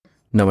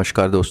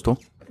नमस्कार दोस्तों,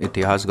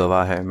 इतिहास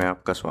गवाह है में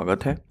आपका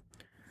स्वागत है।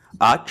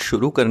 आज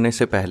शुरू करने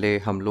से पहले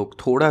हम लोग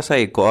थोड़ा सा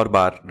एक और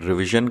बार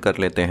रिवीजन कर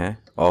लेते हैं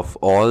of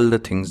all the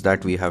things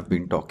that we have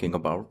been talking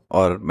about,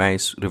 और मैं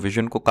इस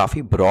रिवीजन को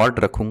काफ़ी ब्रॉड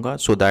रखूँगा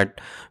so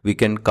that we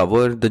can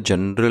cover the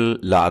general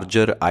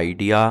larger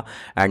idea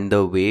and the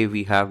way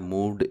we have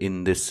moved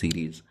in this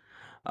series.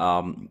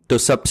 तो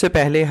सबसे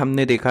पहले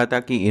हमने देखा था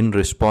कि in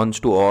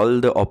response to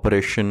all the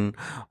operation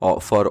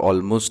for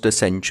almost a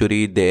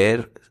century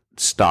there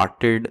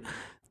started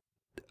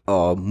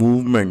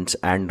movements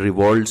and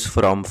revolts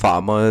from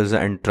farmers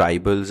and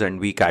tribals,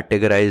 and we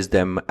categorize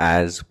them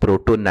as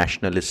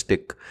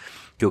proto-nationalistic,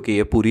 क्योंकि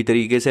ये पूरी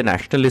तरीके से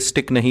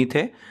nationalistic नहीं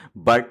थे,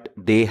 but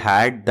they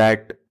had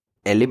that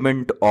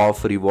element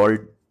of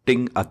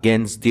revolting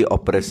against the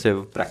oppressive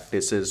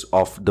practices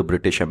of the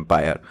British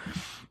Empire.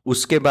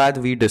 उसके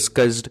बाद we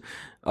discussed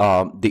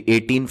the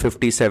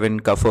 1857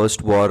 का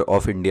first war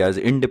of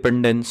India's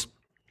independence.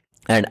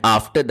 And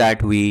after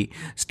that we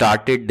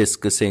started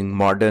discussing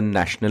modern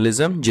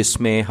nationalism,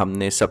 जिसमें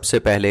हमने सबसे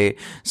पहले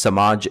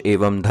समाज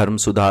एवं धर्म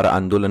सुधार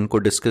आंदोलन को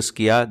डिस्कस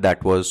किया, that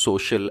was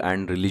social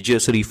and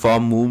religious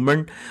reform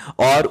movement.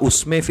 और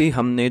उसमें फिर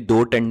हमने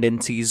दो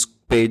टेंडेंसीज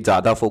पे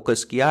ज़्यादा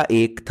फोकस किया,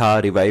 एक था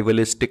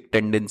रिवाइवलिस्टिक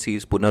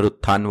टेंडेंसीज,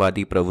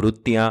 पुनरुत्थानवादी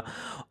प्रवृत्तियाँ,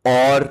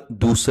 और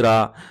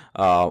दूसरा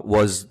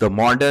was the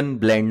modern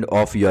blend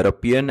of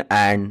European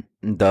and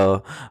the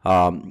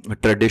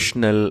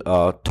traditional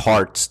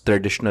thoughts,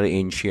 traditional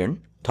ancient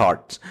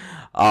thoughts.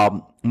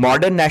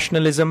 Modern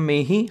nationalism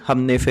में ही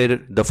हमने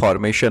फिर the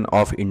formation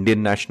of Indian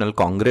national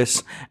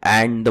Congress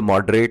and the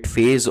moderate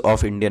phase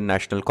of Indian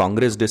national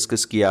Congress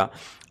discuss किया,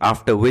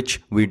 after which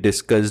we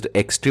discussed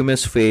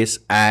extremist phase,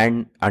 and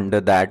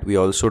under that we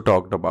also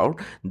talked about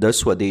the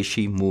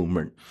Swadeshi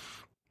movement.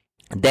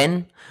 Then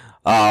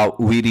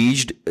we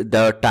reached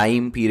the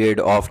time period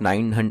of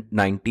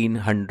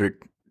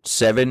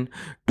 1907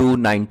 to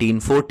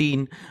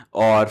 1914,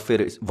 और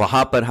फिर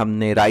वहाँ पर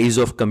हमने rise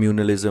of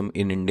communalism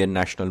in Indian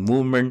national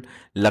movement,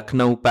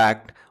 Lucknow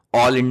pact,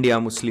 all India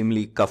Muslim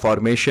league का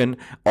formation,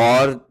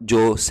 और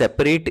जो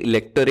separate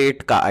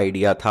electorate का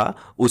idea था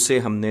उसे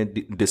हमने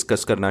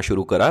डिस्कस करना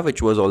शुरू करा,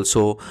 which was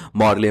also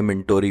Morley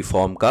Minto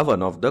reform का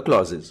one of the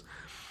clauses.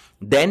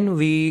 Then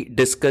we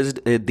discussed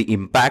the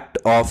impact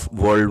of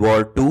World War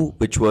II,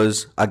 which was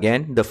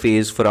again the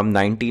phase from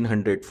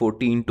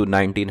 1914 to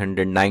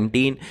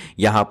 1919.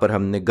 यहाँ पर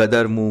हमने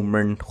गदर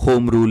movement,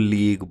 home rule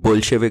league,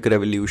 Bolshevik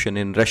revolution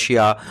in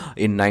Russia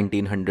इन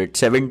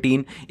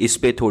 1917, इस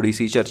पे थोड़ी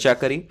सी चर्चा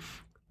करी.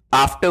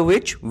 After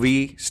which we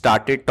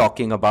started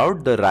talking about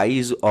the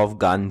rise of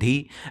Gandhi,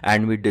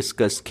 and we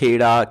discussed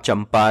Kheda,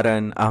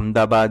 Champaran,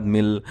 Ahmedabad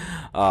Mill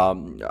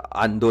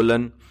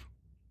Andolan,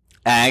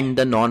 and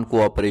the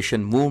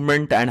non-cooperation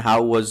movement, and how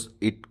was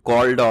it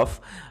called off,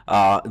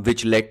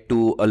 which led to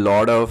a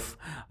lot of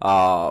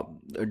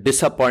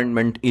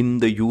disappointment in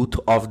the youth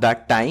of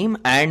that time.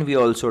 And we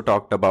also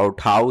talked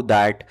about how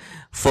that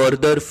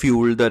further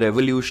fueled the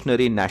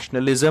revolutionary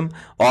nationalism,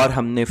 और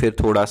हमने फिर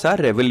थोड़ा सा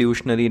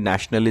revolutionary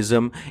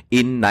nationalism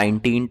in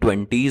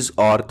 1920s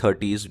और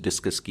 30s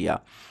discuss किया.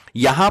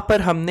 यहाँ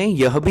पर हमने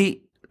यह भी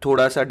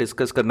थोड़ा सा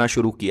डिस्कस करना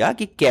शुरू किया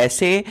कि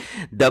कैसे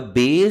the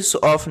base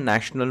of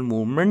national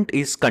movement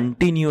is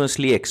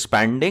continuously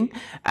expanding,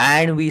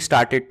 and we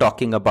started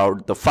talking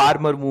about the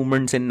farmer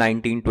movements in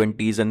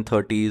 1920s and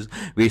 30s.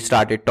 We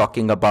started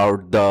talking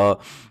about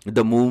the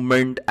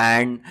movement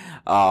and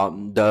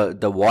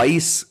the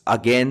voice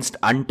against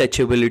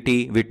untouchability.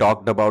 We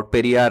talked about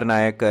Periyar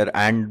Nayakar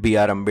and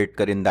B.R.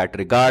 Ambedkar in that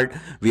regard.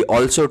 We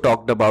also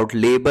talked about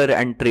labor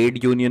and trade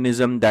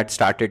unionism that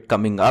started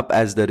coming up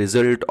as the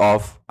result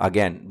of,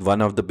 again,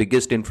 one of the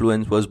biggest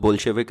influence was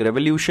Bolshevik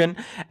revolution.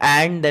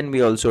 And then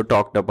we also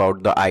talked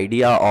about the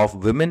idea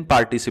of women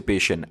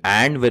participation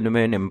and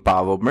women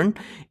empowerment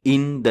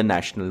in the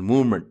national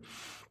movement.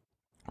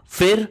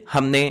 फिर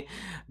हमने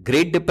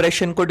great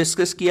depression को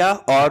discuss किया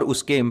और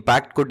उसके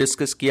impact को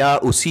discuss किया.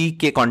 उसी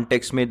के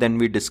कॉन्टेक्स्ट में then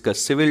we discuss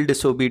civil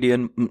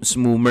disobedience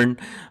movement,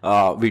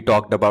 we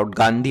talked about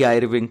Gandhi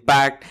आयरविंग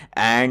pact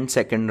and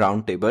second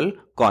round table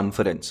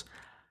conference.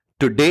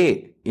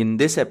 Today in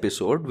this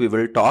episode we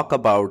will talk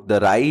about the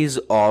rise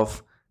of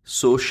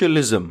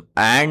socialism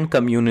and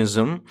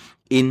communism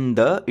in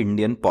the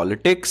Indian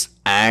politics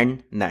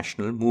and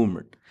national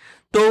movement.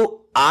 तो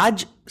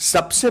आज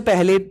सबसे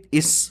पहले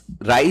इस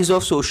rise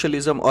of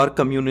socialism और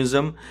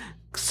communism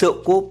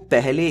को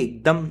पहले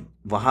एकदम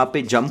वहां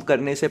पे जंप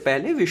करने से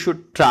पहले we should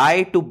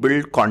try to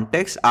build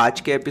context.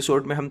 आज के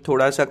एपिसोड में हम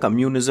थोड़ा सा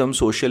कम्युनिज्म,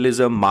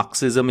 सोशलिज्म,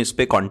 मार्क्सिज्म, इस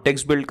पे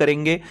कॉन्टेक्स्ट बिल्ड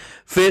करेंगे.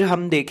 फिर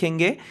हम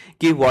देखेंगे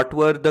कि what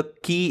were the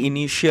key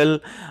initial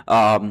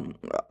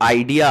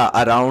idea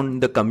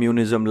around the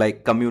communism,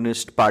 like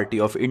communist party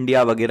of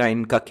India वगैरह,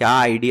 इनका क्या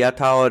आइडिया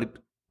था, और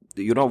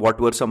you know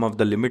what were some of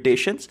the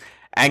limitations.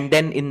 And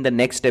then in the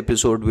next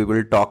episode we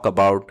will talk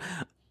about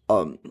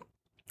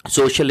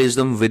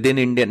socialism within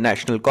Indian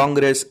National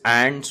Congress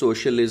and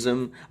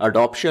socialism,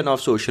 adoption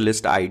of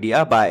socialist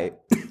idea by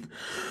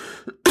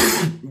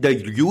the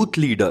youth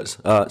leaders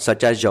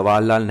such as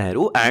Jawaharlal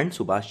Nehru and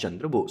Subhash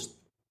Chandra Bose.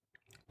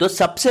 तो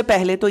सबसे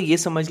पहले तो ये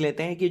समझ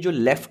लेते हैं कि जो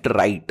लेफ्ट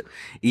राइट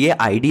ये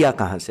आइडिया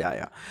कहां से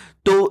आया।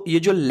 तो ये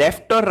जो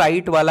लेफ्ट और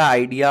राइट वाला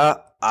आइडिया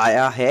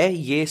आया है,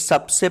 ये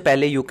सबसे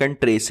पहले you can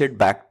trace it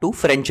back to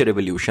French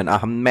revolution.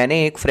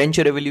 मैंने एक फ्रेंच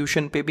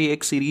रेवोल्यूशन पे भी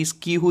एक सीरीज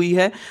की हुई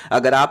है,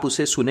 अगर आप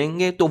उसे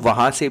सुनेंगे तो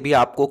वहां से भी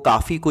आपको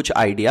काफी कुछ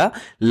आइडिया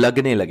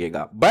लगने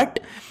लगेगा। बट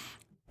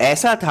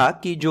ऐसा था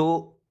कि जो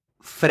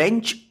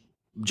फ्रेंच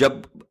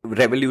जब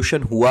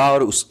रेवोल्यूशन हुआ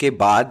और उसके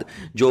बाद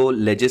जो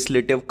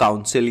लेजिस्लेटिव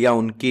काउंसिल या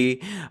उनकी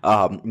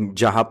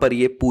जहां पर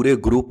ये पूरे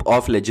ग्रुप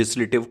ऑफ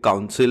लेजिस्लेटिव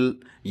काउंसिल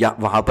या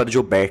वहां पर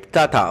जो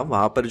बैठता था,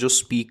 वहां पर जो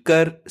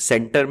स्पीकर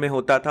सेंटर में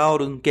होता था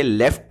और उनके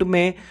लेफ्ट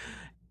में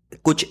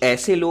कुछ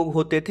ऐसे लोग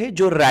होते थे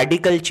जो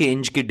रैडिकल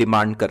चेंज की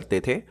डिमांड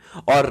करते थे,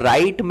 और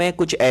राइट में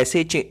कुछ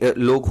ऐसे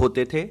लोग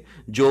होते थे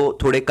जो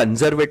थोड़े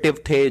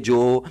कंजर्वेटिव थे,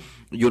 जो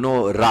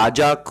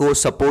राजा को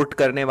सपोर्ट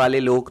करने वाले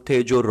लोग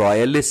थे, जो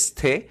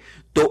रॉयलिस्ट थे।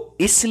 तो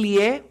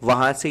इसलिए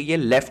वहां से ये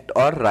लेफ्ट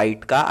और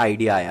राइट का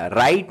आइडिया आया।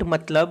 राइट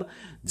मतलब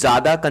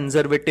ज्यादा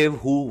conservative,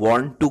 who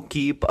want to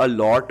keep a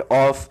lot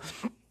of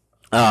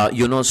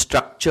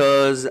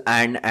structures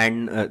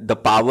and the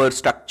power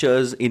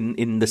structures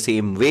in the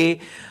same way.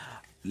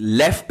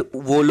 Left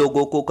वो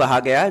लोगों को कहा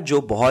गया जो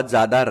बहुत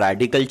ज्यादा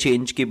रैडिकल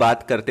चेंज की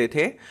बात करते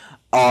थे,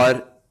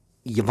 और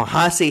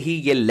वहां से ही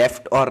ये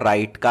लेफ्ट और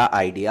राइट का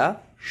आइडिया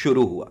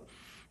शुरू हुआ।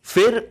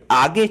 फिर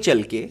आगे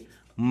चल के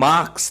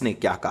मार्क्स ने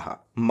क्या कहा।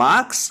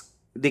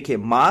 देखिए,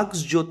 मार्क्स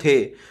जो थे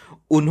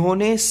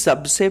उन्होंने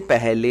सबसे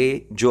पहले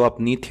जो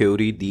अपनी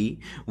थ्योरी दी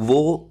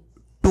वो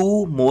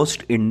टू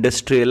मोस्ट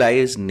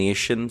इंडस्ट्रियलाइज्ड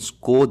नेशंस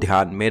को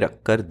ध्यान में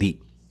रखकर दी,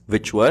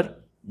 विच वर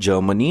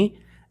Germany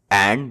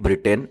and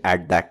Britain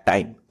eight that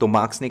time. तो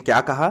मार्क्स ने क्या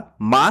कहा?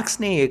 मार्क्स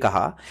ने यह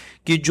कहा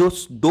कि जो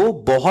दो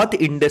बहुत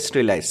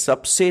इंडस्ट्रियलाइज,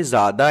 सबसे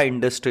ज्यादा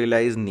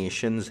इंडस्ट्रियलाइज्ड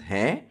नेशंस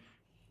हैं,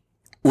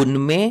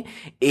 उनमें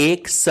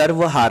एक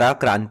सर्वहारा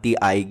क्रांति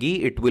आएगी।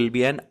 It will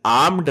be N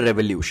armed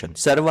revolution.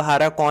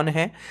 सर्वहारा कौन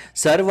है?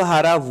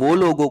 सर्वहारा वो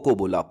लोगों को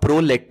बोला,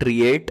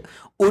 प्रोलेटरिएट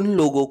उन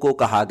लोगों को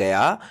कहा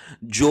गया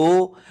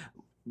जो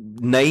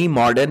नई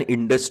मॉडर्न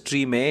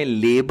इंडस्ट्री में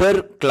लेबर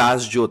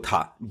क्लास जो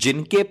था,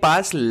 जिनके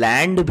पास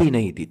लैंड भी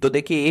नहीं थी। तो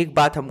देखिए, एक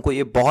बात हमको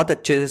ये बहुत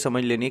अच्छे से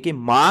समझ लेनी है कि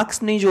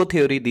मार्क्स ने जो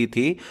थ्योरी दी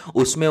थी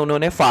उसमें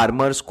उन्होंने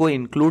फार्मर्स को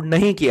इंक्लूड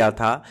नहीं किया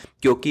था,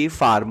 क्योंकि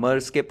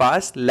फार्मर्स के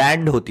पास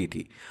लैंड होती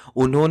थी।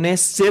 उन्होंने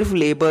सिर्फ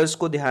लेबर्स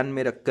को ध्यान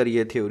में रखकर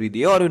यह थ्योरी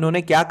दी, और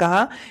उन्होंने क्या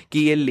कहा कि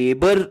ये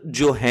लेबर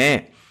जो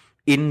हैं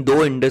इन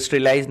दो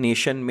इंडस्ट्रियलाइज्ड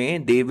नेशन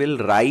में, they will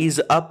rise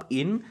up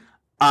in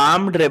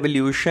armed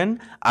revolution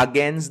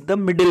against the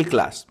middle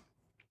class.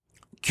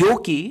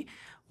 क्योंकि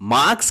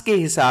मार्क्स के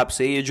हिसाब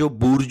से ये जो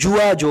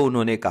बुर्जुआ, जो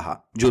उन्होंने कहा,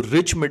 जो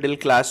रिच मिडिल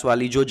क्लास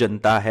वाली जो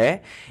जनता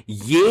है,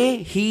 ये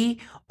ही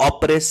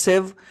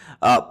ऑपरेसिव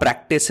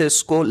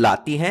प्रैक्टिसेस को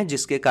लाती हैं,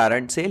 जिसके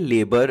कारण से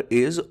लेबर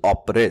इज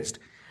ऑपरेस्ड।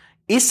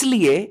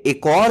 इसलिए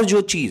एक और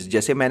जो चीज,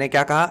 जैसे मैंने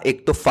क्या कहा,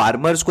 एक तो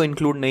फार्मर्स को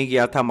इंक्लूड नहीं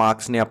किया था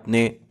मार्क्स ने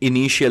अपने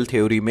इनिशियल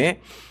थ्योरी में।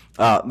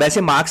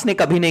 वैसे मार्क्स ने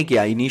कभी नहीं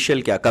किया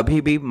इनिशियल, क्या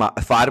कभी भी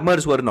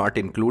farmers were not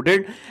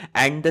included.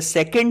 And the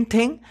second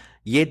thing,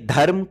 ये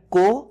धर्म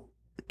को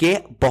के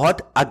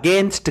बहुत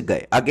अगेंस्ट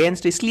गए।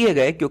 अगेंस्ट इसलिए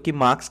गए क्योंकि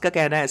मार्क्स का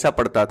कहना ऐसा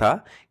पड़ता था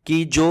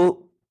कि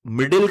जो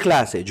मिडिल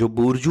क्लास है, जो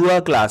बुर्जुआ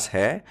क्लास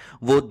है,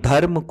 वो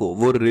धर्म को,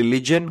 वो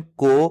रिलीजन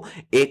को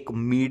एक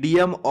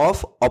मीडियम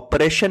ऑफ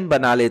ऑपरेशन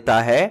बना लेता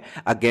है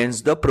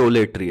अगेंस्ट द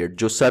प्रोलेटरिएट,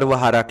 जो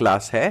सर्वहारा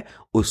क्लास है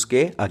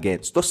उसके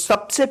अगेंस्ट। तो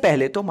सबसे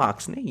पहले तो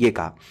मार्क्स ने ये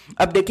कहा।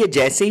 अब देखिए,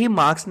 जैसे ही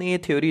मार्क्स ने ये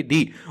थ्योरी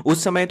दी,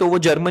 उस समय तो वो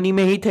जर्मनी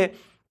में ही थे,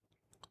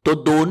 तो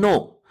दोनों,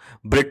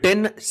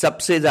 ब्रिटेन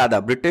सबसे ज्यादा,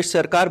 ब्रिटिश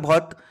सरकार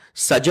बहुत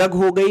सजग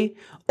हो गई,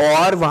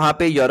 और वहां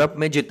पे यूरोप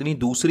में जितनी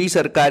दूसरी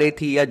सरकारें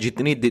थी या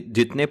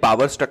जितने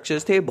पावर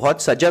स्ट्रक्चर्स थे,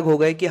 बहुत सजग हो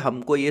गए कि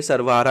हमको ये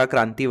सर्वहारा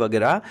क्रांति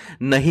वगैरह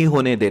नहीं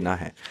होने देना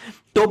है।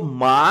 तो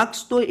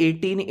मार्क्स तो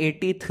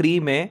 1883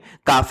 में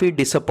काफी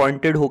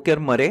डिसअपॉइंटेड होकर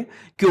मरे,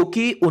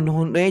 क्योंकि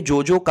उन्होंने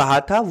जो जो कहा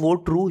था वो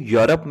ट्रू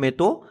यूरोप में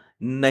तो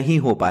नहीं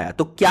हो पाया।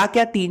 तो क्या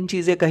क्या तीन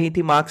चीजें कही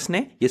थी मार्क्स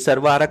ने, ये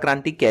सर्वहारा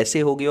क्रांति कैसे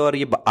होगी और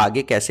ये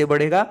आगे कैसे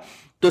बढ़ेगा।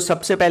 तो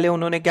सबसे पहले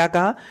उन्होंने क्या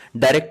कहा,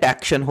 डायरेक्ट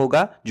एक्शन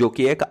होगा, जो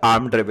कि एक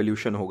आर्म्ड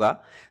रेवोल्यूशन होगा।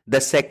 द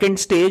सेकेंड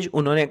स्टेज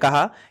उन्होंने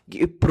कहा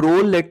कि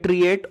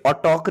प्रोलेटरिएट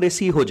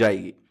ऑटोक्रेसी हो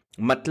जाएगी,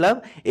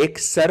 मतलब एक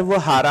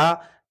सर्वहारा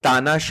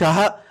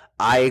तानाशाह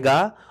आएगा।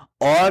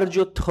 और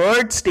जो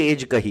थर्ड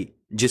स्टेज कही,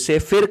 जिसे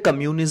फिर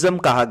कम्युनिज्म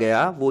कहा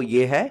गया, वो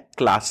ये है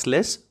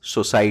क्लासलेस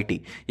सोसाइटी।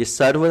 ये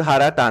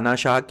सर्वहारा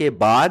तानाशाह के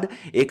बाद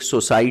एक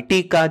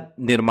सोसाइटी का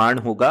निर्माण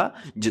होगा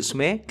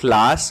जिसमें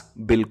क्लास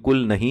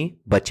बिल्कुल नहीं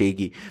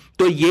बचेगी।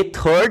 तो ये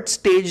थर्ड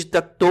स्टेज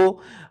तक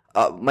तो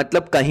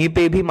मतलब कहीं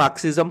पे भी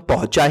मार्क्सिज्म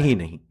पहुंचा ही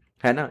नहीं,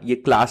 है ना। ये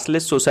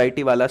क्लासलेस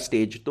सोसाइटी वाला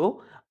स्टेज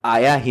तो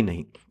आया ही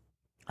नहीं।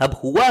 अब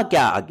हुआ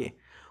क्या आगे?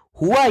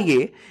 हुआ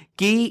ये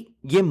कि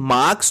ये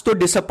मार्क्स तो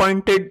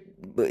डिसअपॉइंटेड,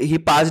 ही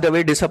पास्ड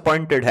अवे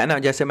डिसअपॉइंटेड, है ना,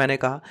 जैसे मैंने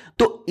कहा।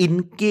 तो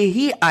इनके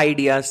ही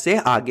आइडियाज से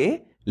आगे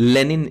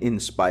लेनिन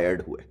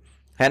इंस्पायर्ड हुए,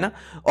 है ना।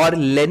 और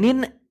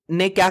लेनिन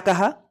ने क्या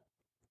कहा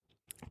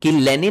कि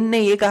लेनिन ने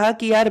यह कहा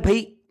कि यार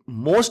भाई,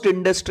 मोस्ट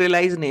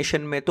इंडस्ट्रियलाइज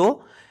नेशन में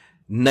तो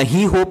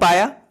नहीं हो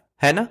पाया,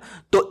 है ना।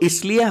 तो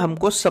इसलिए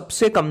हमको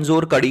सबसे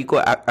कमजोर कड़ी को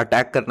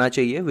अटैक करना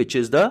चाहिए, which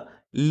is the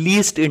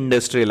least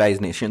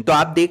industrialise nation. तो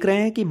आप देख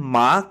रहे हैं कि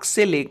मार्क्स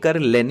से लेकर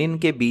लेनिन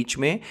के बीच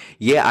में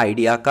यह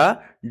आइडिया का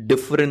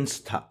डिफरेंस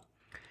था।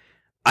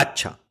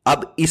 अच्छा,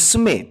 अब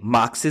इसमें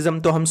मार्क्सिज्म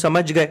तो हम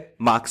समझ गए,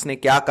 मार्क्स ने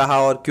क्या कहा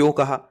और क्यों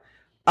कहा।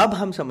 अब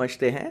हम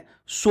समझते हैं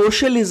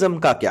सोशलिज्म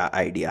का क्या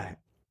आइडिया है।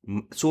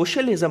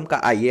 सोशलिज्म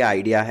का ये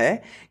आइडिया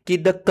है कि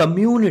द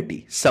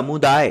कम्युनिटी,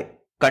 समुदाय,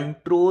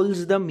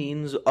 controls the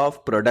means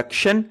of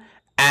production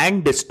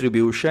and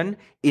distribution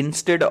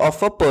instead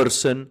of a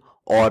person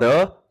और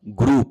अ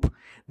ग्रुप।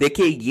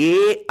 देखिए,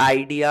 ये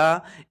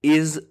idea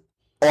is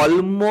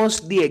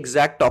almost the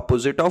exact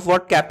opposite of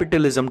what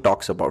capitalism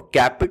talks about.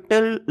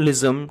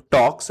 Capitalism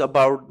talks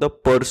about the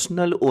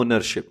personal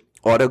ownership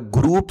or a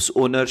group's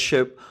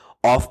ownership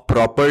of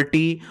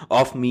property,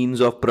 of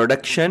means of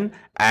production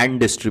and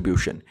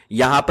distribution.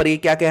 यहां पर ये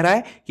क्या कह रहा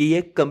है कि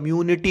ये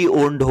कम्युनिटी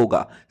ओन्ड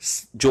होगा।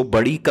 जो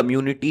बड़ी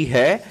कम्युनिटी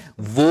है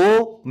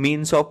वो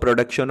मीन्स ऑफ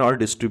प्रोडक्शन और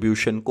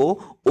डिस्ट्रीब्यूशन को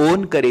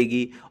ओन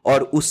करेगी,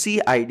 और उसी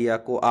आइडिया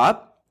को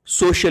आप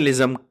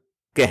सोशलिज्म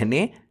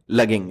कहने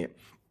लगेंगे।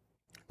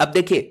 अब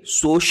देखिए,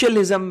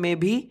 सोशलिज्म में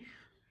भी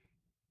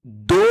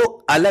दो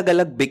अलग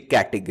अलग बिग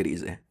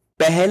कैटेगरीज हैं।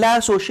 पहला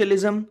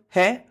सोशलिज्म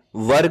है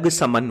वर्ग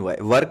समन्वय।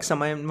 वर्ग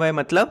समन्वय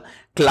मतलब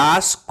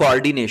क्लास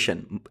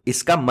कोऑर्डिनेशन।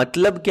 इसका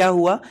मतलब क्या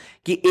हुआ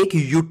कि एक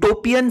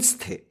यूटोपियंस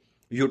थे।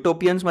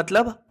 यूटोपियंस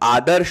मतलब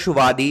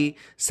आदर्शवादी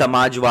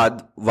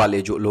समाजवाद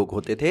वाले जो लोग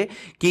होते थे,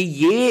 कि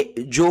ये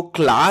जो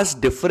क्लास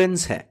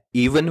डिफरेंस है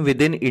इवन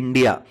विद इन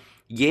इंडिया,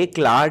 ये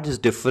क्लास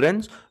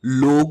डिफरेंस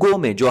लोगों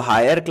में, जो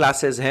हायर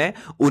क्लासेस हैं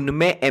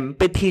उनमें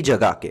एम्पैथी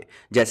जगा के,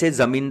 जैसे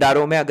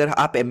जमींदारों में अगर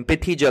आप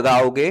एम्पैथी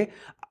जगाओगे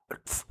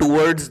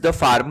टुवर्ड्स द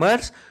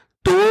फार्मर्स,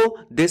 तो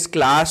this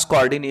class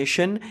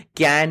coordination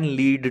can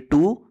lead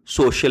to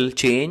social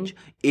change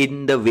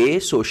in the way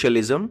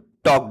socialism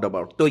talked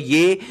about. तो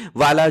ये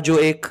वाला जो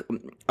एक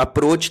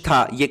अप्रोच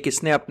था, ये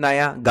किसने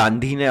अपनाया?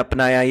 गांधी ने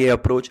अपनाया ये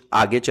अप्रोच।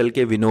 आगे चल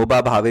के विनोबा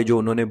भावे, जो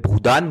उन्होंने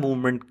भूदान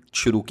मूवमेंट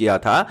शुरू किया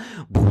था,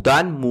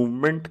 भूदान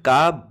मूवमेंट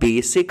का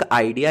बेसिक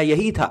आइडिया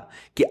यही था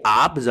कि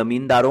आप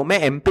जमींदारों में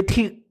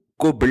एम्पैथी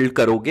को बिल्ड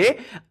करोगे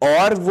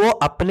और वो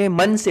अपने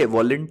मन से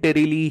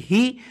वॉलंटरीली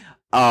ही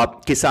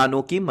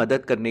किसानों की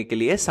मदद करने के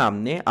लिए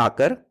सामने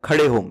आकर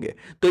खड़े होंगे।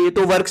 तो ये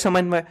तो वर्ग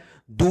समन्वय।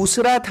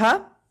 दूसरा था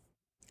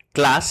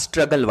क्लास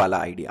स्ट्रगल वाला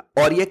आइडिया,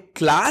 और ये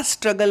क्लास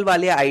स्ट्रगल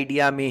वाले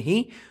आइडिया में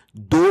ही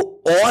दो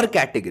और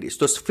कैटेगरीज।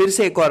 तो फिर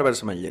से एक और बार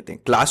समझ लेते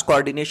हैं, क्लास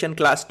कोऑर्डिनेशन,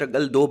 क्लास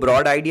स्ट्रगल, दो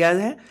ब्रॉड आइडियाज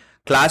हैं।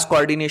 क्लास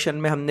कोऑर्डिनेशन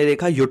में हमने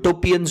देखा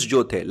यूटोपियंस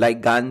जो थे,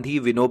 like Gandhi,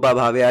 Vinoba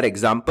Bhave are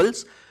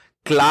examples.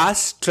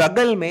 Class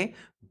struggle में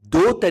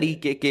दो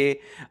तरीके के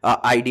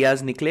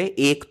आइडियाज निकले।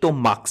 एक तो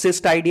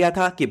मार्क्सिस्ट आइडिया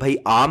था कि भाई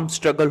आर्म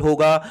स्ट्रगल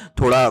होगा,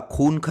 थोड़ा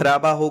खून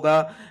खराबा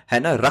होगा, है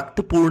ना,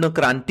 रक्तपूर्ण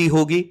क्रांति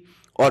होगी।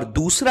 और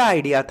दूसरा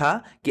आइडिया था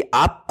कि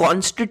आप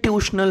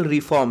कॉन्स्टिट्यूशनल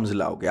रिफॉर्म्स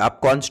लाओगे, आप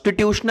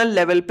कॉन्स्टिट्यूशनल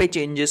लेवल पे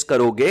चेंजेस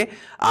करोगे।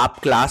 आप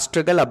क्लास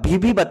स्ट्रगल अभी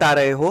भी बता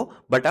रहे हो,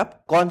 बट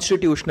आप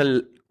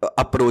कॉन्स्टिट्यूशनल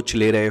अप्रोच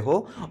ले रहे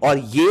हो। और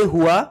ये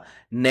हुआ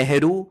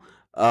नेहरू,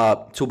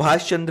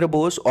 सुभाष चंद्र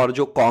बोस और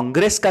जो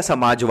कांग्रेस का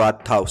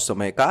समाजवाद था उस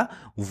समय का,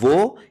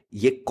 वो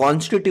ये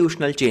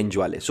कॉन्स्टिट्यूशनल चेंज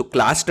वाले। सो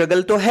क्लास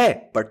स्ट्रगल तो है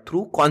but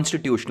through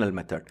constitutional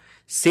method.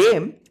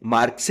 Same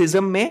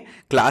Marxism में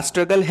क्लास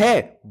स्ट्रगल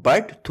है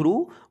बट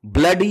थ्रू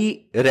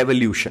ब्लडी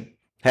रेवोल्यूशन,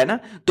 है ना।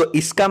 तो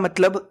इसका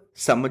मतलब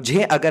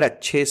समझे अगर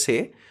अच्छे से,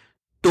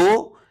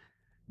 तो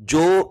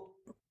जो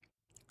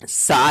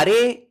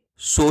सारे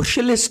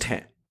सोशलिस्ट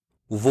हैं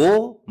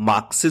वो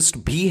मार्क्सिस्ट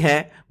भी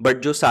हैं, बट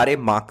जो सारे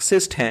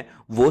मार्क्सिस्ट हैं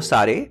वो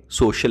सारे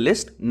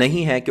सोशलिस्ट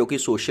नहीं हैं, क्योंकि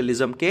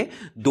सोशलिज्म के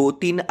दो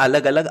तीन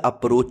अलग अलग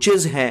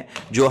अप्रोचेज हैं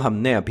जो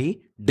हमने अभी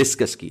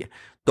डिस्कस किए।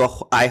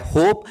 तो आई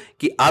होप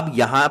कि अब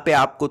यहां पे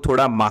आपको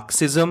थोड़ा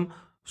मार्क्सिज्म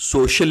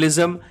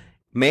सोशलिज्म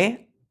में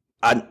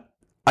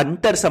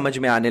अंतर समझ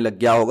में आने लग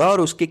गया होगा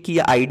और उसके की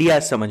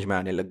आइडियाज समझ में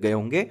आने लग गए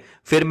होंगे।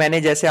 फिर मैंने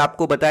जैसे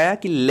आपको बताया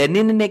कि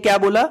लेनिन ने क्या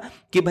बोला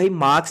कि भाई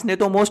मार्क्स ने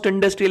तो मोस्ट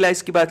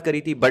इंडस्ट्रियलाइज की बात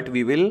करी थी, but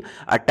we will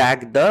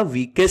attack the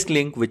weakest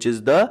link which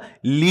is the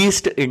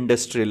least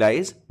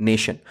industrialise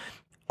nation.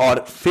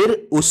 और फिर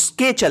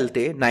उसके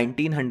चलते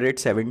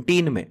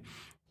 1917 में,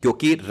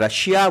 क्योंकि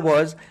Russia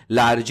was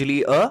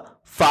largely a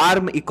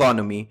farm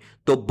economy,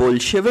 तो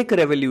बोल्शेविक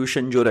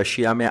रेवोल्यूशन जो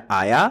रशिया में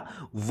आया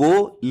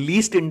वो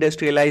लीस्ट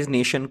इंडस्ट्रियलाइज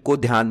नेशन को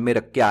ध्यान में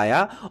रख के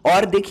आया।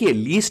 और देखिए,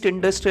 लीस्ट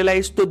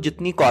इंडस्ट्रियलाइज तो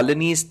जितनी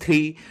कॉलोनीज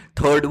थी,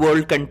 थर्ड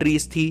वर्ल्ड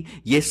कंट्रीज थी,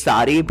 ये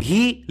सारे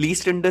भी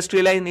लीस्ट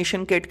इंडस्ट्रियलाइज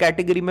नेशन के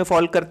कैटेगरी में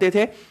फॉल करते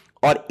थे।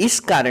 और इस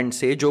कारण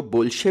से जो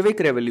बोल्शेविक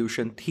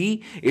रेवोल्यूशन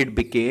थी, it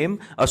became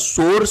a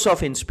source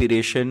of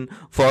inspiration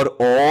for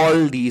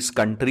all these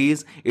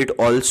countries. It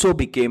also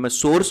became a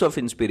source of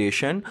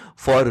inspiration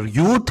for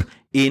youth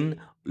in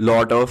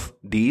lot of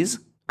these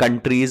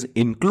countries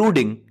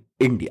including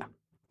India.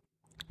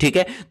 ठीक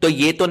है, तो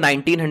ये तो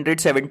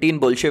 1917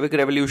 बोल्शेविक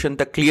रेवोल्यूशन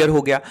तक क्लियर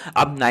हो गया।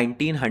 अब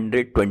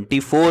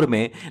 1924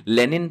 में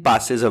Lenin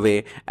passes away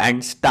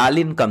and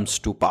Stalin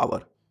comes to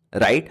power,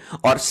 right.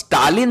 और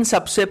स्टालिन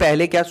सबसे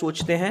पहले क्या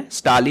सोचते हैं?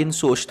 स्टालिन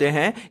सोचते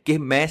हैं कि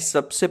मैं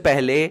सबसे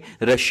पहले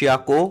रशिया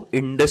को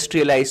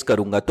इंडस्ट्रियलाइज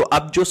करूंगा। तो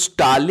अब जो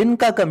स्टालिन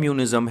का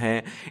कम्युनिज्म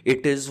है,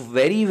 it is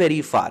very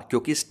very far,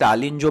 क्योंकि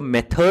स्टालिन जो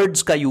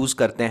मेथड्स का यूज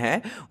करते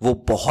हैं वो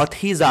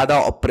बहुत ही ज्यादा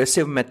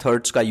ऑप्रेसिव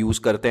मेथड्स का यूज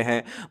करते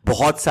हैं।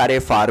 बहुत सारे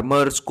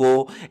फार्मर्स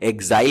को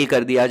एग्जाइल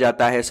कर दिया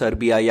जाता है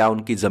सर्बिया, या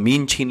उनकी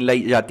जमीन छीन ली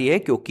जाती है,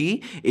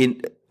 क्योंकि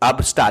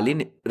अब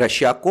स्टालिन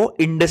रशिया को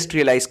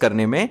इंडस्ट्रियलाइज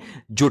करने में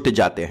जुट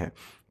जाते हैं।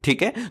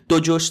 ठीक है, तो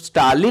जो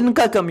स्टालिन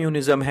का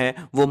कम्युनिज्म है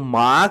वो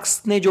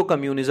मार्क्स ने जो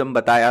कम्युनिज्म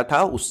बताया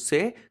था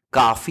उससे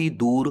काफी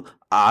दूर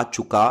आ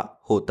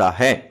चुका होता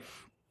है।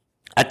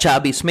 अच्छा,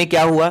 अब इसमें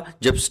क्या हुआ?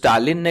 जब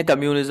स्टालिन ने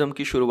कम्युनिज्म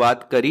की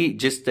शुरुआत करी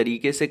जिस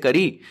तरीके से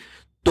करी,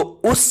 तो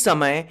उस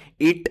समय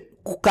it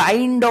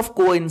kind of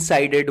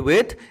coincided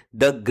with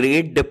the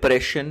Great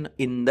Depression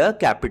in the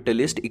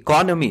capitalist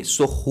economy.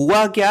 So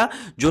हुआ क्या?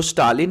 जो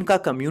स्टालिन का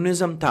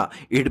कम्युनिज्म था,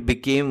 it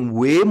became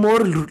way more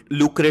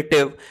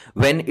lucrative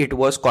when it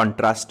was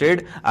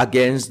contrasted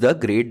against the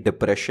Great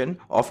Depression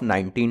of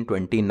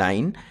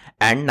 1929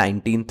 and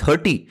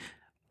 1930.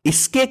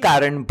 इसके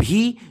कारण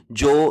भी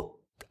जो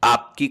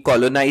आपकी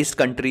कॉलोनाइज्ड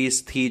कंट्रीज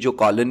थी, जो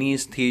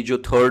कॉलोनीज थी, जो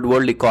थर्ड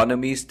वर्ल्ड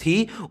इकोनॉमीज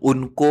थी,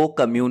 उनको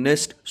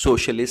कम्युनिस्ट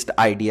सोशलिस्ट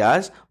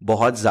आइडियाज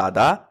बहुत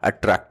ज्यादा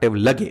अट्रैक्टिव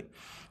लगे।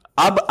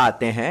 अब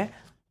आते हैं,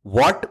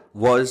 what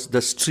was the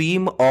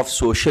stream of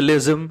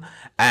socialism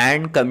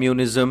and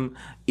communism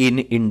in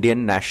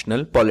Indian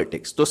national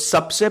politics. तो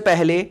सबसे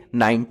पहले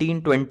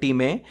 1920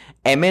 में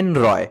M.N..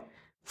 Roy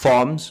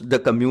forms the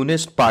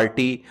Communist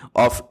Party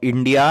of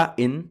India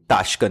in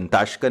Tashkent.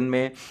 Tashkent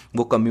में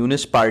वो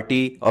कम्युनिस्ट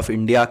पार्टी ऑफ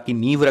इंडिया की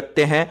नींव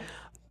रखते हैं।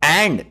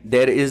 And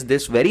there is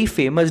this very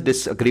famous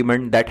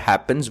disagreement that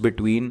happens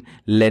between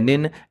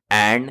Lenin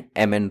and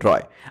M.N..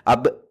 Roy.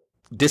 अब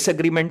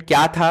डिसएग्रीमेंट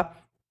क्या था?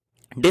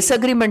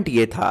 डिसएग्रीमेंट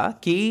ये था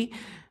कि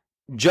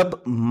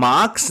जब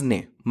मार्क्स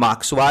ने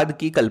मार्क्सवाद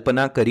की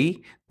कल्पना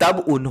करी,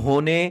 तब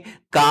उन्होंने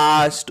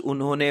कास्ट,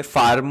 उन्होंने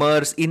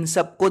फार्मर्स, इन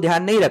सब को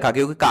ध्यान नहीं रखा,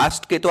 क्योंकि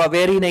कास्ट के तो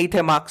अवेयर ही नहीं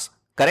थे मार्क्स,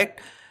 करेक्ट,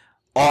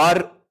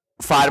 और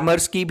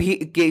फार्मर्स की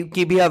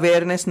भी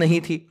अवेयरनेस नहीं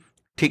थी।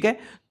 ठीक है,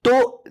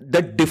 तो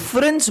द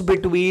डिफरेंस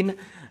बिटवीन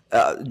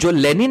जो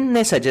लेनिन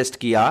ने सजेस्ट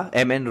किया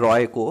एम.एन.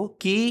 रॉय को,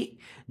 कि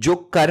जो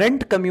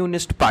करंट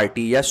कम्युनिस्ट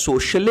पार्टी या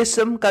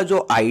सोशलिज्म का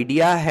जो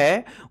आइडिया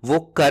है वो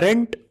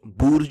करंट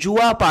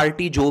बुर्जुआ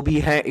पार्टी जो भी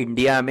है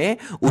इंडिया में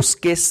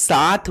उसके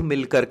साथ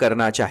मिलकर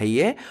करना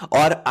चाहिए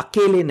और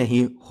अकेले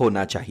नहीं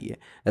होना चाहिए,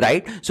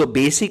 राइट। सो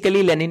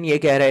बेसिकली लेनिन ये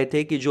कह रहे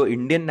थे कि जो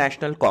इंडियन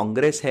नेशनल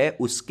कांग्रेस है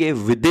उसके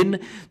विद इन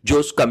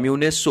जो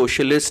कम्युनिस्ट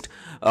सोशलिस्ट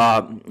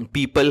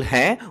पीपल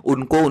हैं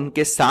उनको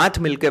उनके साथ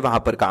मिलकर वहां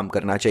पर काम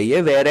करना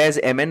चाहिए। Where as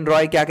M.N..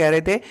 रॉय क्या कह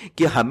रहे थे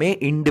कि हमें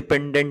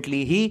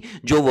इंडिपेंडेंटली ही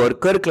जो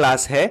वर्कर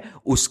क्लास है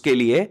उसके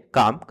लिए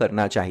काम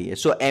करना चाहिए।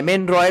 So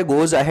M N. Roy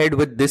goes ahead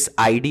with this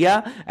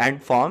idea and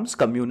forms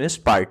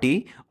communist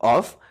party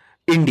of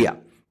India.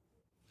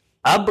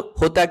 अब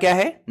होता क्या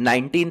है,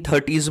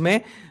 1930s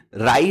में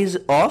राइज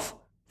ऑफ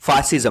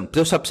फासिज्म।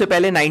 तो सबसे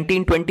पहले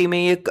 1920 में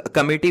ये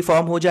कमेटी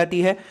फॉर्म हो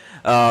जाती है,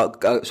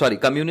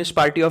 communist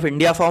party of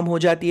India form हो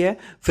जाती है।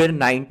 फिर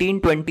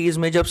 1920s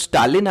में जब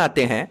स्टालिन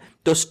आते हैं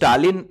तो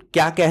स्टालिन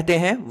क्या कहते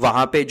हैं,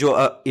 वहां पे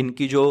जो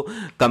इनकी जो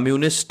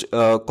कम्युनिस्ट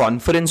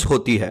कॉन्फ्रेंस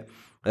होती है,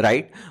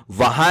 राइट,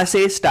 वहां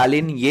से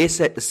स्टालिन ये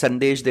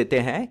संदेश देते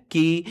हैं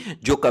कि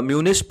जो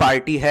कम्युनिस्ट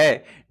पार्टी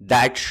है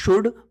that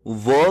should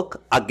work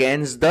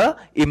against the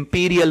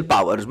imperial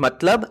powers.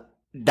 मतलब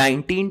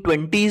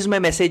 1920s में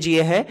मैसेज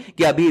ये है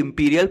कि अभी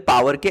इंपीरियल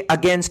पावर के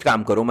अगेंस्ट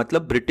काम करो,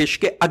 मतलब ब्रिटिश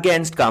के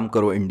अगेंस्ट काम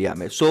करो इंडिया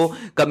में। सो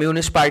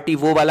कम्युनिस्ट पार्टी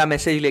वो वाला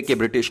मैसेज लेके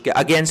ब्रिटिश के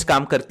अगेंस्ट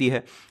काम करती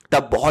है।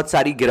 तब बहुत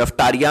सारी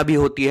गिरफ्तारियां भी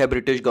होती है,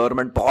 ब्रिटिश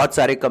गवर्नमेंट बहुत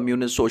सारे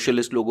कम्युनिस्ट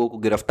सोशलिस्ट लोगों को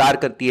गिरफ्तार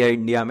करती है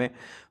इंडिया में।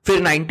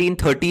 फिर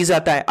 1930s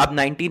आता है। अब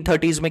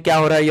 1930s में क्या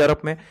हो रहा है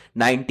यूरोप में?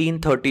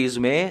 1930s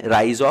में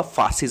राइज ऑफ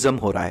फासिज्म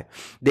हो रहा है।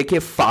 देखिए,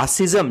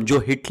 फासिज्म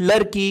जो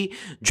हिटलर की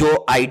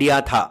जो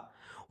आइडिया था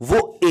वो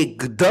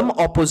एकदम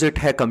ऑपोजिट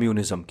है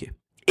कम्युनिज्म के,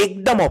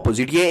 एकदम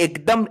ऑपोजिट। ये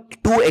एकदम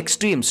two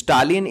extreme.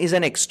 Stalin is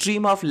an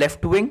extreme of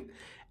left wing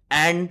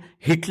and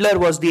Hitler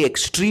was the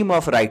extreme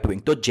of right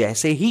wing. तो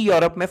जैसे ही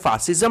यूरोप में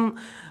फासिज्म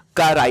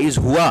का राइज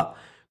हुआ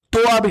तो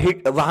अब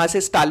वहां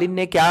से स्टालिन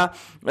ने क्या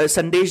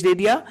संदेश दे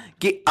दिया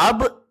कि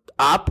अब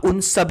आप उन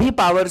सभी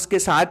पावर्स के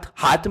साथ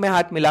हाथ में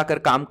हाथ मिलाकर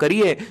काम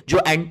करिए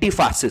जो एंटी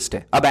फासिस्ट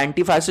है। अब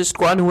एंटी फासिस्ट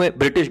कौन हुए?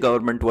 British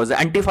government was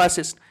anti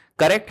fascist,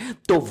 correct.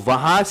 तो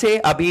वहां से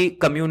अभी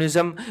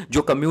कम्युनिज्म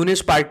जो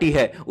कम्युनिस्ट पार्टी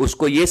है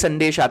उसको यह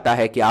संदेश आता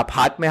है कि आप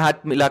हाथ में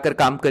हाथ मिलाकर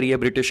काम करिए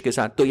ब्रिटिश के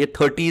साथ। तो ये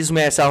 30s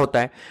में ऐसा होता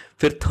है।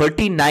 फिर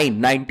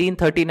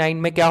 1939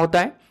 में क्या होता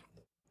है?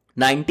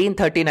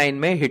 1939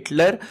 में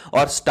हिटलर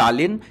और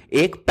स्टालिन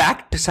एक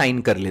पैक्ट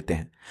साइन कर लेते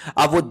हैं।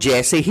 अब वो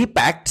जैसे ही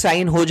पैक्ट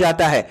साइन हो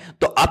जाता है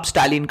तो अब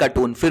स्टालिन का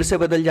टोन फिर से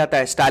बदल जाता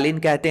है। स्टालिन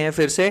कहते हैं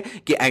फिर से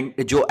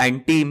कि जो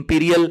एंटी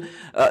इंपीरियल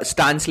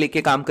स्टांस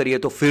लेके काम करिए,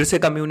 तो फिर से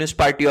कम्युनिस्ट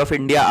पार्टी ऑफ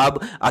इंडिया अब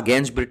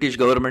अगेंस्ट ब्रिटिश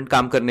गवर्नमेंट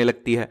काम करने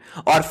लगती है।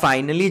 और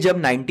फाइनली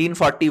जब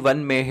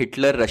 1941 में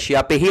हिटलर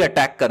रशिया पे ही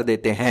अटैक कर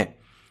देते हैं,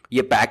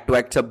 ये पैक्ट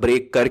वैक्ट सब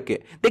ब्रेक करके,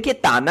 देखिए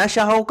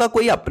तानाशाहों का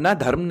कोई अपना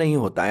धर्म नहीं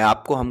होता है।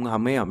 आपको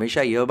हमें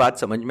हमेशा यह बात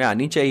समझ में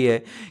आनी चाहिए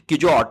कि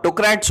जो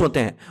ऑटोक्रेट्स होते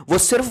हैं वो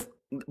सिर्फ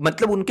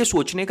मतलब उनके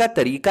सोचने का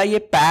तरीका, ये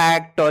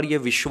पैक्ट और ये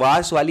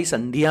विश्वास वाली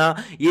संधियां,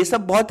 ये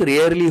सब बहुत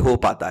रेयरली हो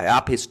पाता है।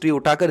 आप हिस्ट्री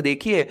उठाकर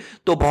देखिए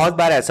तो बहुत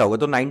बार ऐसा होगा।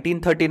 तो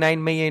 1939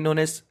 में ये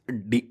इन्होंने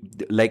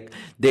like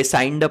they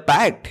signed a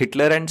pact,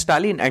 Hitler and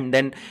Stalin, and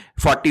then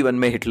 41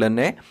 में हिटलर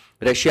ने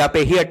रशिया पे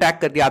ही अटैक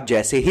कर दिया। आप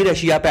जैसे ही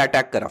रशिया पे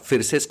अटैक करा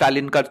फिर से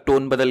स्टालिन का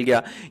टोन बदल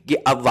गया कि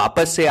अब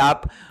वापस से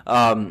आप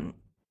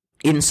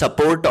in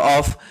support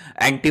of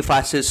anti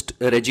fascist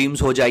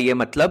regimes हो जाइए,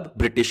 मतलब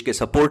ब्रिटिश के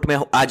सपोर्ट में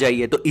आ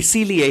जाइए। तो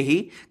इसीलिए ही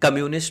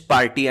communist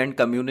party and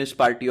communist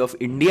party of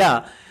India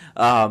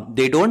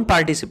they don't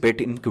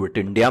participate in quit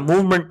India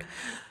movement.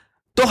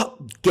 तो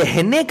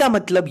कहने का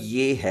मतलब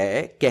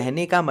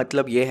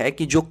ये है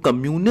कि जो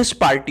कम्युनिस्ट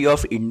पार्टी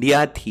ऑफ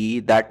इंडिया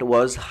थी that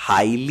was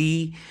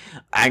highly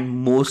and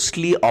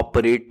mostly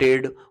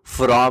operated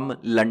from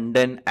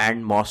London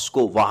and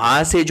Moscow,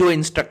 वहां से जो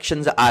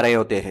इंस्ट्रक्शंस आ रहे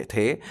होते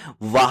थे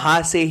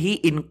वहां से ही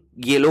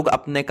ये लोग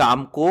अपने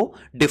काम को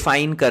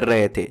डिफाइन कर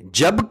रहे थे।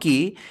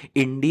 जबकि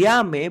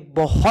इंडिया में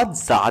बहुत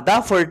ज्यादा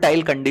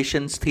फर्टाइल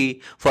कंडीशंस थी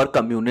for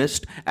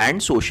communist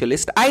and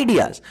socialist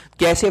ideas.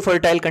 कैसे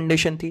फर्टाइल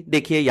कंडीशन थी?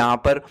 देखिए, यहां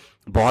पर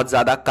बहुत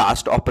ज्यादा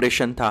कास्ट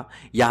ऑपरेशन था,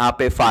 यहां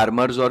पे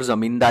फार्मर्स और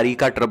जमींदारी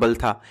का ट्रबल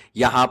था,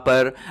 यहां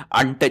पर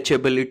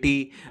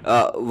अनटचेबिलिटी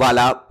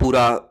वाला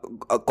पूरा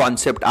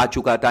कॉन्सेप्ट आ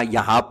चुका था,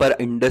 यहां पर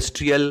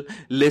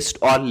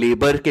इंडस्ट्रियलिस्ट और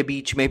लेबर के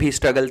बीच में भी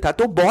स्ट्रगल था।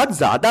 तो बहुत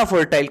ज्यादा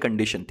फर्टाइल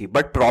कंडीशन थी।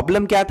 बट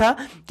प्रॉब्लम क्या था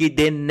कि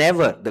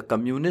the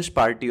communist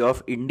party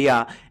of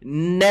India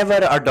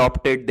never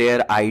adopted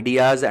their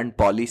ideas and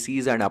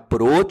policies and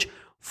approach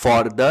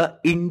for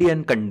the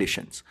Indian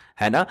conditions,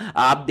 है ना।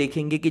 आप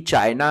देखेंगे कि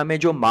चाइना में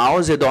जो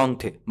माओ जेडोंग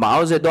थे,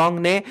 माओ जेडोंग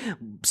ने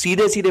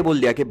सीधे सीधे बोल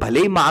दिया कि भले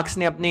ही मार्क्स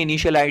ने अपने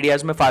इनिशियल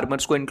आइडियाज में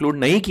फार्मर्स को इंक्लूड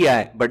नहीं किया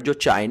है, बट जो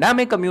चाइना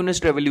में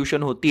कम्युनिस्ट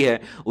रेवोल्यूशन होती है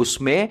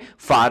उसमें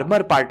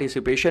फार्मर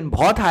पार्टिसिपेशन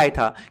बहुत हाई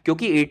था,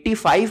 क्योंकि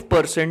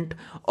 85%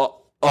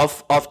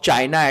 of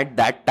China at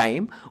that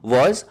time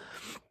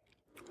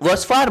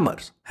was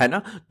farmers, है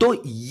ना। तो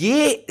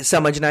ये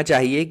समझना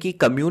चाहिए कि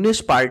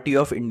कम्युनिस्ट पार्टी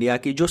ऑफ इंडिया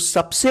की जो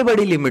सबसे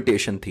बड़ी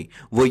लिमिटेशन थी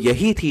वो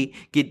यही थी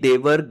कि they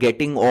were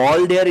getting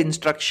all their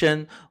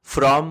instruction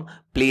from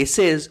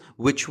places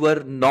which were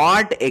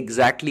not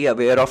exactly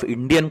aware of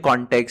Indian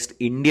context,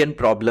 Indian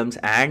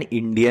problems and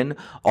Indian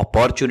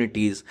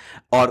opportunities,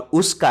 और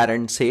उस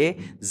कारण से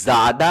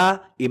ज्यादा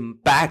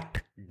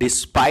इम्पैक्ट,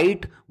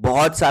 डिस्पाइट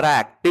बहुत सारा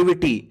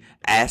एक्टिविटी,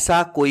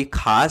 ऐसा कोई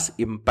खास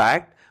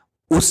इम्पैक्ट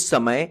उस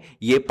समय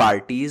ये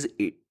पार्टीज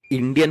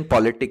इंडियन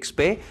पॉलिटिक्स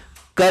पे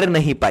कर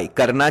नहीं पाई।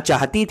 करना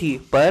चाहती थी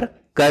पर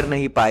कर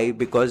नहीं पाई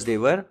because they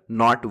were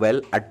not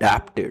well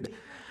adapted.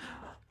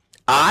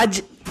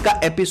 आज का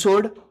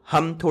एपिसोड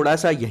हम थोड़ा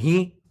सा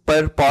यहीं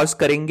पर पॉज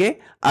करेंगे।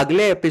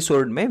 अगले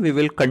एपिसोड में we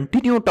will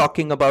continue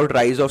talking about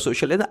rise of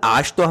socialism.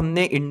 आज तो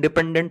हमने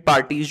इंडिपेंडेंट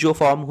पार्टीज जो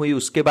फॉर्म हुई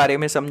उसके बारे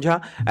में समझा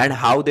and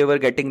how they were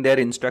getting their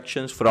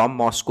instructions from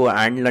Moscow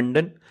and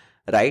London,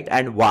 right,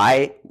 and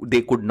why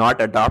they could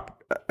not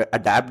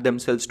adapt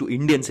themselves to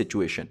Indian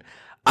situation.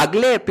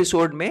 अगले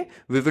एपिसोड में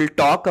we will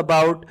talk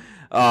about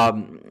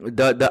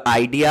the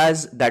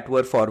ideas that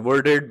were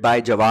forwarded by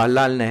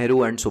Jawaharlal Nehru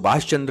and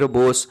Subhash Chandra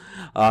Bose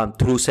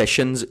through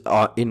sessions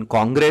in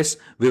Congress.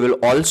 We will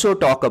also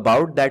talk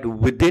about that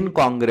within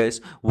Congress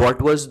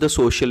what was the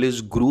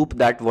socialist group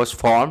that was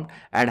formed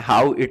and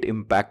how it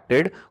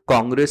impacted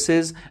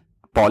Congress's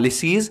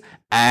policies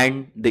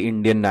and the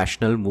Indian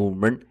national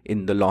movement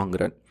in the long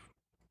run.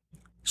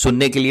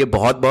 सुनने के लिए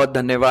बहुत बहुत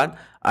धन्यवाद।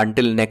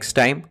 Until next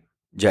time,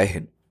 जय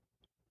हिंद।